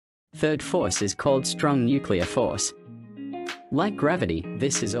Third force is called strong nuclear force. Like gravity,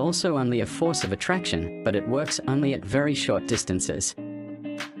 this is also only a force of attraction, but it works only at very short distances.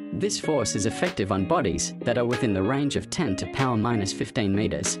 This force is effective on bodies that are within the range of 10 to power minus 15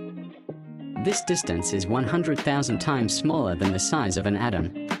 meters. This distance is 100,000 times smaller than the size of an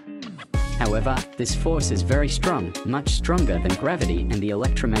atom. However, this force is very strong, much stronger than gravity and the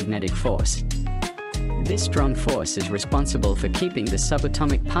electromagnetic force. This strong force is responsible for keeping the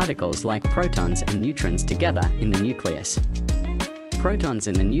subatomic particles like protons and neutrons together in the nucleus. Protons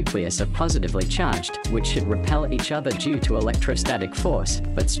in the nucleus are positively charged, which should repel each other due to electrostatic force,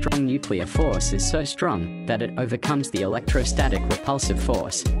 but strong nuclear force is so strong that it overcomes the electrostatic repulsive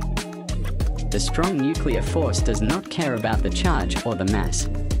force. The strong nuclear force does not care about the charge or the mass.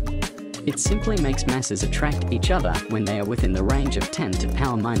 It simply makes masses attract each other when they are within the range of 10 to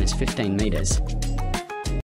power minus 15 meters.